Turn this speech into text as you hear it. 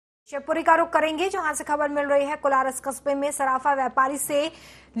शिवपुरी का रुख करेंगे, जहां से खबर मिल रही है कोलारस कस्बे में सराफा व्यापारी से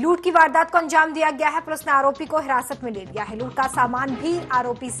लूट की वारदात को अंजाम दिया गया है। पुलिस ने आरोपी को हिरासत में ले लिया है। लूट का सामान भी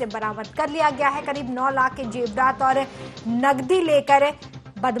आरोपी से बरामद कर लिया गया है। करीब 9 लाख के जेवरात और नकदी लेकर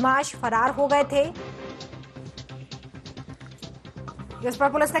बदमाश फरार हो गए थे, जिस पर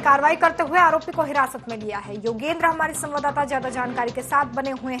पुलिस ने कार्रवाई करते हुए आरोपी को हिरासत में लिया है। योगेंद्र हमारे संवाददाता ज्यादा जानकारी के साथ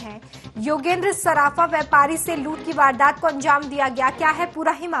बने हुए हैं। योगेंद्र, सराफा व्यापारी से लूट की वारदात को अंजाम दिया गया, क्या है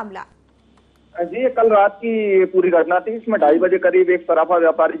पूरा ही मामला? जी, कल रात की पूरी घटना थी। इसमें 2:30 बजे करीब एक सराफा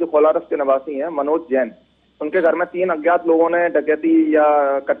व्यापारी जो कोलारस के निवासी हैं, मनोज जैन, उनके घर में 3 अज्ञात लोगों ने डकैती या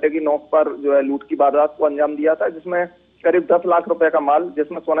कट्टे की नोक पर जो है लूट की वारदात को अंजाम दिया था, जिसमें करीब 10 लाख रुपए का माल,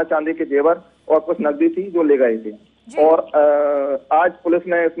 जिसमें सोना चांदी के जेवर और कुछ नकदी थी, जो ले गए थे। और आज पुलिस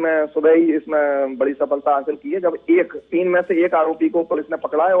ने इसमें सुबह ही इसमें बड़ी सफलता हासिल की है, जब 3 में से एक आरोपी को पुलिस ने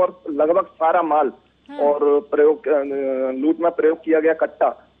पकड़ा है और लगभग सारा माल और लूट में प्रयोग किया गया कट्टा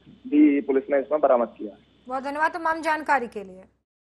भी पुलिस ने इसमें बरामद किया। बहुत धन्यवाद तमाम जानकारी के लिए।